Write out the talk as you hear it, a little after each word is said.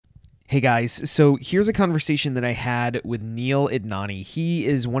Hey guys, so here's a conversation that I had with Neal Idnani. He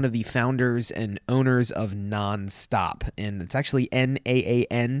is one of the founders and owners of NaanStop, and it's actually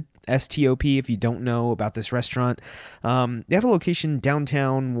NaanStop if you don't know about this restaurant. They have a location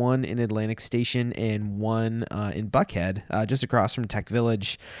downtown, one in Atlantic Station, and one in Buckhead, just across from Tech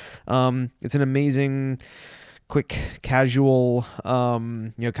Village. It's an amazing, quick, casual,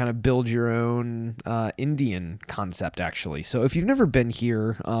 kind of build your own Indian concept, actually. So if you've never been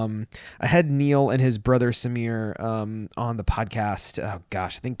here, I had Neal and his brother Samir on the podcast. Oh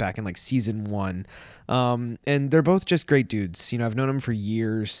gosh, I think back in like season 1. And they're both just great dudes. I've known them for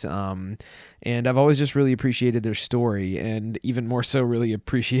years. And I've always just really appreciated their story, and even more so really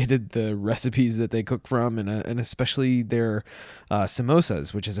appreciated the recipes that they cook from, and especially their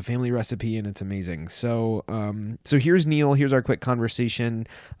samosas, which is a family recipe, and it's amazing. So so here's Neal. Here's our quick conversation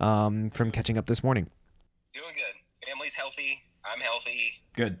from catching up this morning. Doing good. Family's healthy. I'm healthy.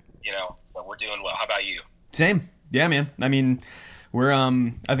 Good. So we're doing well. How about you? Same. Yeah, man. I mean, we're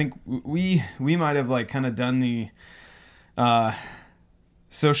I think we might have like kind of done the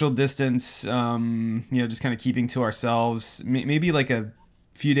social distance, just kind of keeping to ourselves. Maybe like a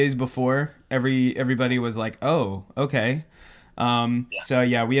few days before, everybody was like, "Oh, okay." So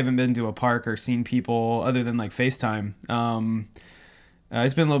yeah, we haven't been to a park or seen people other than like FaceTime.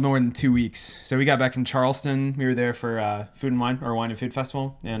 It's been a little more than 2 weeks. So we got back from Charleston. We were there for Food and Wine, or Wine and Food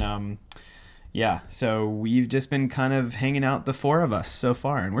Festival, and so we've just been kind of hanging out, the four of us so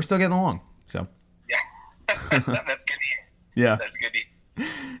far, and we're still getting along. So yeah, that's good to hear. Yeah, that's good to hear.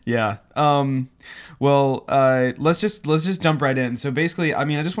 Yeah. Well, let's just jump right in. So basically, I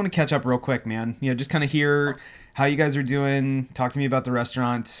mean, I just want to catch up real quick, man. Just kind of hear how you guys are doing. Talk to me about the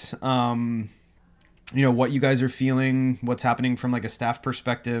restaurants. What you guys are feeling, what's happening from like a staff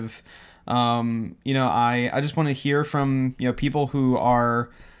perspective. I just want to hear from, people who are,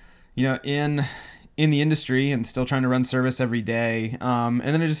 in the industry and still trying to run service every day. And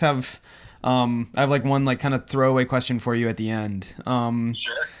then I have like one like kind of throwaway question for you at the end.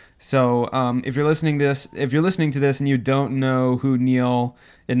 Sure. So if you're listening to this and you don't know who Neal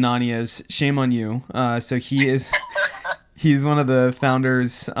Idnani is, shame on you. So he's one of the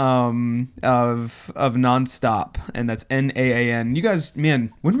founders of NaanStop, and that's NaAN. You guys,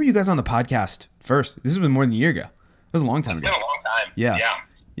 man, when were you guys on the podcast first? This has been more than a year ago. It was a long time ago. It's been a long time. Yeah.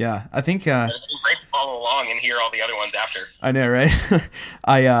 Yeah, I think it's been great to follow along and hear all the other ones after. I know, right?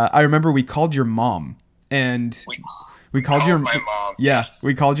 I remember we called your mom, and we called my mom. Yes,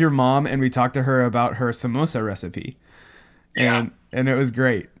 we called your mom, and we talked to her about her samosa recipe, and it was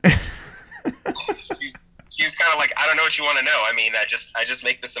great. She was kind of like, I don't know what you want to know. I mean, I just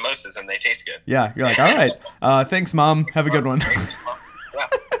make the samosas and they taste good. Yeah, you're like, all right, thanks, mom. Have a good one.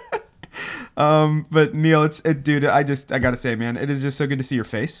 But Neal, dude, I gotta say, man, it is just so good to see your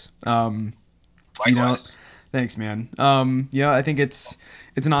face. Likewise. Thanks, man. I think it's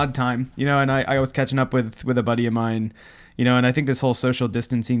an odd time, and I was catching up with a buddy of mine, and I think this whole social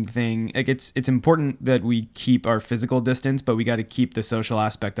distancing thing, like it's important that we keep our physical distance, but we got to keep the social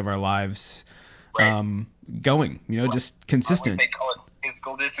aspect of our lives, going, just consistent. They call it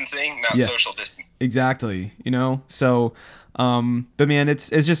physical distancing, not social distancing. Exactly. So, but man, it's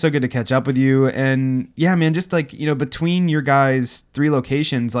just so good to catch up with you. And yeah, man, just like, between your guys' 3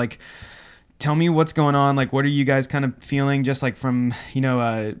 locations, like, tell me what's going on. Like, what are you guys kind of feeling just like from,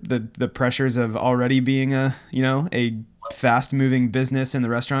 the pressures of already being a fast moving business in the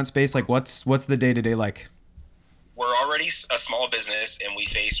restaurant space? Like what's the day to day like? We're already a small business and we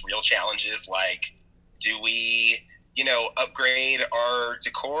face real challenges. Like, do we, upgrade our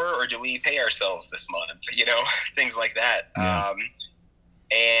decor, or do we pay ourselves this month? Things like that. Yeah.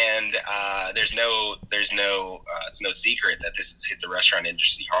 There's no it's no secret that this has hit the restaurant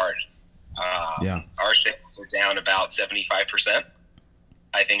industry hard. Our sales are down about 75%.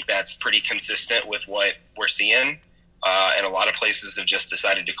 I think that's pretty consistent with what we're seeing. And a lot of places have just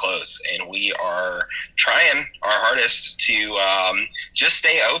decided to close, and we are trying our hardest to just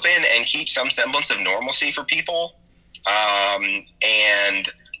stay open and keep some semblance of normalcy for people, and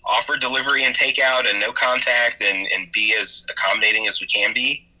offer delivery and takeout and no contact, and be as accommodating as we can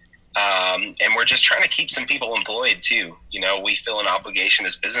be. And we're just trying to keep some people employed too. We feel an obligation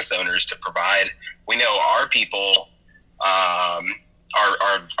as business owners to provide. We know our people are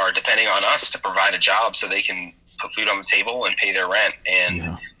depending on us to provide a job so they can put food on the table and pay their rent.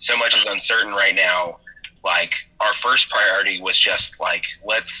 And so much is uncertain right now. Like, our first priority was just like,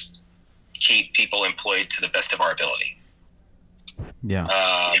 let's keep people employed to the best of our ability. Yeah.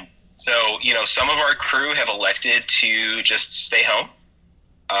 So, some of our crew have elected to just stay home.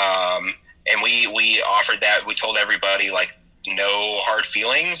 And we offered that. We told everybody, like, no hard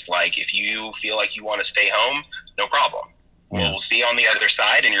feelings. Like, if you feel like you want to stay home, no problem. We'll see you on the other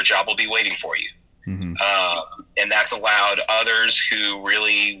side, and your job will be waiting for you. Mm-hmm. And that's allowed others who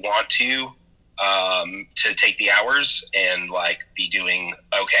really want to take the hours and like be doing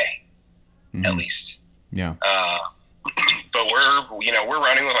okay, at least. Yeah. But we're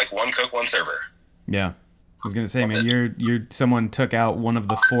running with like one cook, one server. Yeah. I was gonna say, man, you're someone took out one of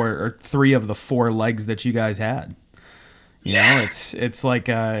the four or three of the four legs that you guys had. You know, it's like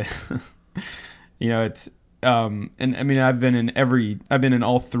you know, it's and I mean, I've been in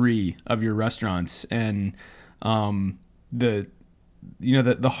all three of your restaurants, and the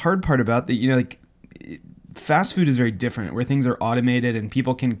hard part about like fast food is very different, where things are automated and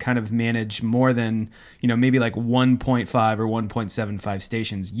people can kind of manage more than, maybe like 1.5 or 1.75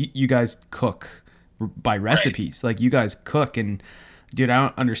 stations. You guys cook by recipes. Right. Like, you guys cook, and dude, I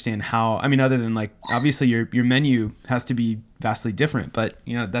don't understand how. I mean, other than like, obviously your menu has to be vastly different, but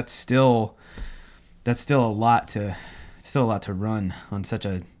that's still a lot to run on such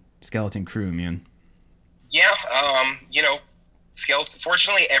a skeleton crew, man. Yeah, skeleton.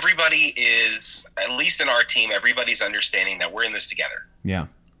 Fortunately, everybody is, at least in our team, everybody's understanding that we're in this together. Yeah.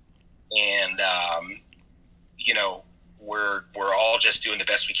 And we're all just doing the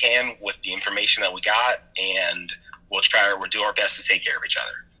best we can with the information that we got, and we'll do our best to take care of each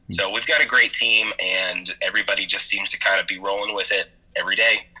other. So we've got a great team, and everybody just seems to kind of be rolling with it every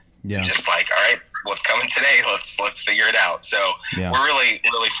day. Yeah. Just like, all right, what's coming today? Let's figure it out. So we're really,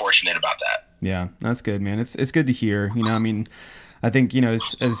 really fortunate about that. Yeah, that's good, man. It's good to hear. I mean, I think,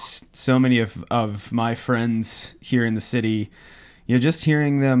 as so many of my friends here in the city, just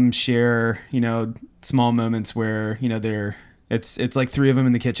hearing them share, small moments where, it's like three of them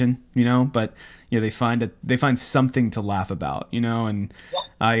in the kitchen, but they find something to laugh about, and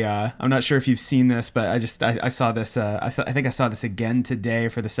I'm not sure if you've seen this, but I saw this, I think I saw this again today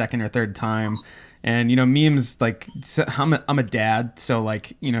for the second or third time. And, memes, like, I'm a dad, so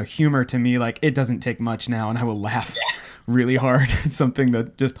like, humor to me, like, it doesn't take much now, and I will laugh really hard. It's something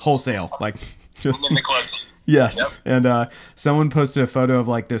that just wholesale, like, just in the clubs. Yes. Yep. And someone posted a photo of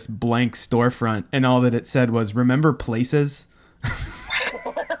like this blank storefront, and all that it said was, "Remember places?"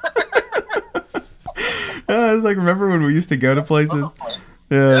 I was like, remember when we used to go to places?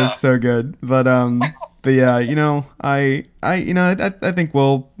 Yeah, it's so good. But yeah, I think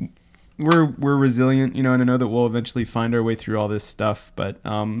we're resilient, and I know that we'll eventually find our way through all this stuff. But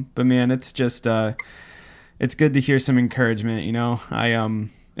man, it's just it's good to hear some encouragement.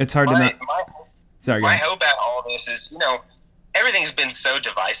 It's hard to not. My hope at all this is, everything's been so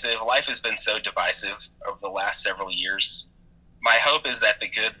divisive. Life has been so divisive over the last several years. My hope is that the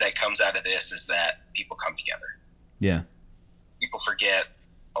good that comes out of this is that people come together. Yeah. People forget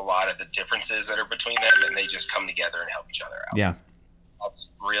a lot of the differences that are between them, and they just come together and help each other out. Yeah.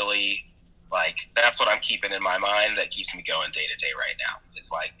 That's really, that's what I'm keeping in my mind that keeps me going day to day right now.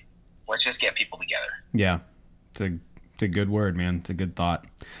 It's like, let's just get people together. Yeah. It's a good word, man. It's a good thought.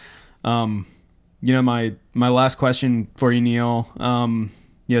 My last question for you, Neal,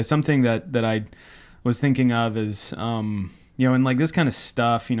 something that I was thinking of is, and like this kind of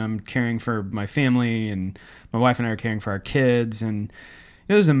stuff, I'm caring for my family, and my wife and I are caring for our kids. And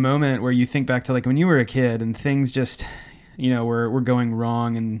there's a moment where you think back to like when you were a kid and things just, were going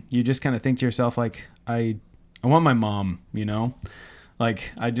wrong, and you just kind of think to yourself, like, I want my mom,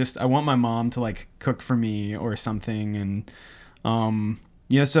 like I want my mom to like cook for me or something. And,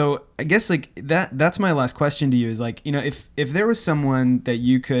 so I guess like that's my last question to you is like, if there was someone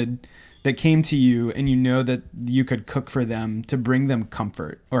that came to you and that you could cook for them to bring them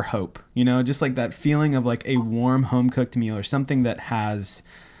comfort or hope, just like that feeling of like a warm home cooked meal or something that has,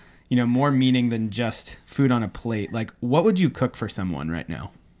 more meaning than just food on a plate, like what would you cook for someone right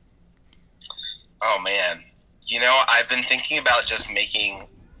now? Oh man. I've been thinking about just making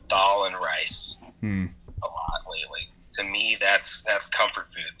dal and rice a lot lately. To me, that's comfort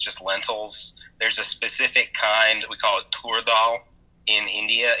food, just lentils. There's a specific kind, we call it tur dal in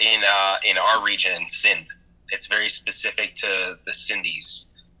India, in our region, Sindh. It's very specific to the Sindhis.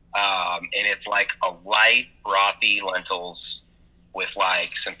 And it's like a light, brothy lentils with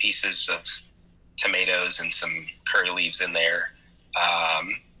like some pieces of tomatoes and some curry leaves in there.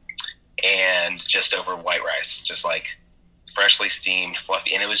 And just over white rice, just like freshly steamed,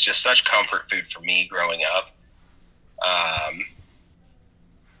 fluffy. And it was just such comfort food for me growing up.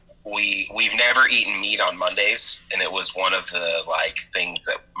 We've never eaten meat on Mondays, and it was one of the like things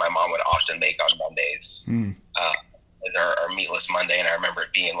that my mom would often make on Mondays. As our meatless Monday. And I remember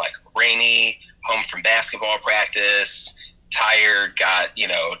it being like rainy, home from basketball practice, tired, got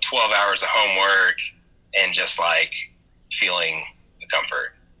 12 hours of homework, and just like feeling the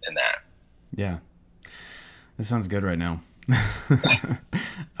comfort in that. Yeah. That sounds good right now.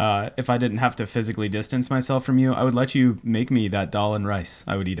 If I didn't have to physically distance myself from you, I would let you make me that dal and rice.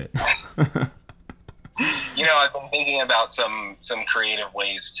 I would eat it. I've been thinking about some creative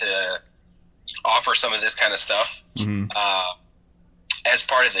ways to offer some of this kind of stuff. Mm-hmm. As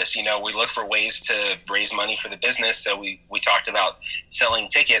part of this, we look for ways to raise money for the business. So we talked about selling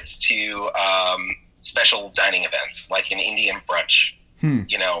tickets to special dining events, like an Indian brunch.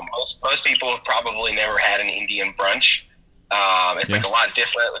 Most people have probably never had an Indian brunch. It's like a lot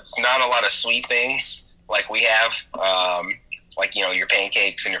different. It's not a lot of sweet things like we have, like, your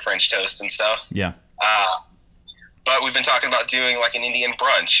pancakes and your French toast and stuff. Yeah. But we've been talking about doing like an Indian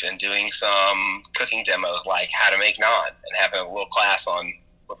brunch and doing some cooking demos, like how to make naan, and having a little class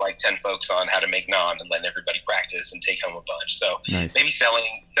with like 10 folks on how to make naan, and letting everybody practice and take home a bunch. So nice. Maybe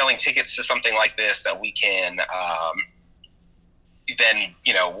selling tickets to something like this that we can, then,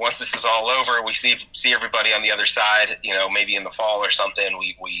 once this is all over, we see everybody on the other side, maybe in the fall or something,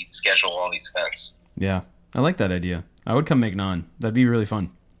 we schedule all these events. Yeah. I like that idea. I would come make naan. That'd be really fun.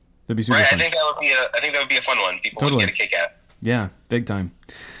 That'd be super fun. I think that would be a fun one. People would get a kick at. Yeah, big time.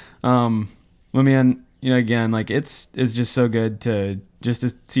 Well, man, again, like it's just so good to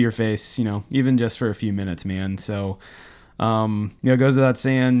see your face, even just for a few minutes, man. So, it goes without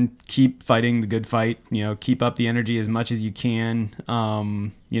saying, keep fighting the good fight. Keep up the energy as much as you can.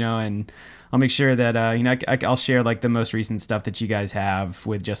 And I'll make sure that I'll share like the most recent stuff that you guys have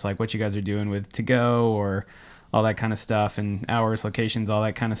with just like what you guys are doing with To Go or all that kind of stuff, and hours, locations, all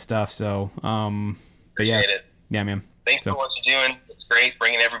that kind of stuff. So, appreciate it. Yeah, man. Thanks for what you're doing. It's great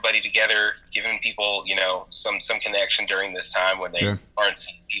bringing everybody together, giving people, some connection during this time when they aren't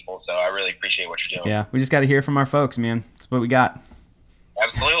seeing people. So I really appreciate what you're doing. Yeah, we just got to hear from our folks, man. That's what we got.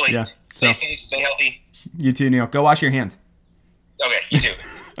 Absolutely. Yeah. Stay safe, stay healthy. You too, Neal. Go wash your hands. Okay, you too.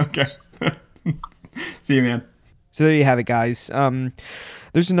 Okay. See you, man. So there you have it, guys.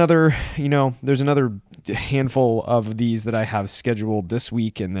 There's another handful of these that I have scheduled this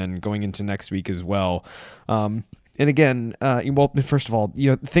week and then going into next week as well. And again, first of all,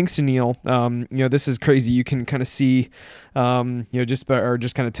 thanks to Neal. This is crazy. You can kind of see, just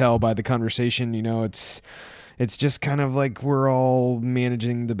kind of tell by the conversation, it's just kind of like we're all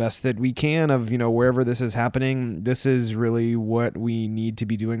managing the best that we can of, wherever this is happening. This is really what we need to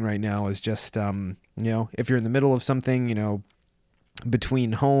be doing right now is just, if you're in the middle of something,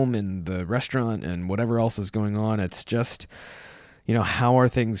 between home and the restaurant and whatever else is going on, it's just, how are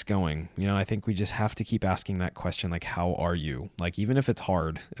things going? I think we just have to keep asking that question, like, how are you? Like, even if it's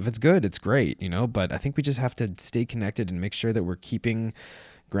hard, if it's good, it's great, but I think we just have to stay connected and make sure that we're keeping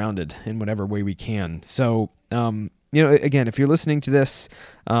grounded in whatever way we can. So, again, if you're listening to this,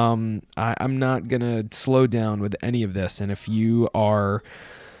 I'm not going to slow down with any of this. And if you are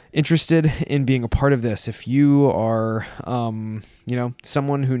interested in being a part of this, if you are,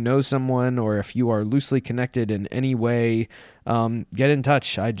 someone who knows someone, or if you are loosely connected in any way, get in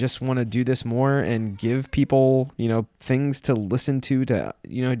touch. I just want to do this more and give people, things to listen to,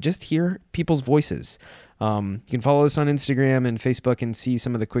 just hear people's voices. You can follow us on Instagram and Facebook and see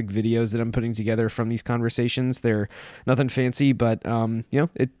some of the quick videos that I'm putting together from these conversations. They're nothing fancy, but, to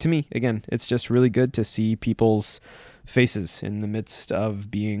me, again, it's just really good to see people's faces in the midst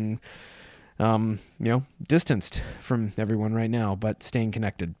of being, distanced from everyone right now, but staying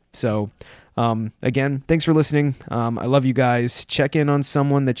connected. So, again, thanks for listening. I love you guys. Check in on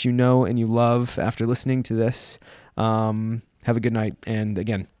someone that you know and you love after listening to this. Have a good night. And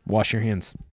again, wash your hands.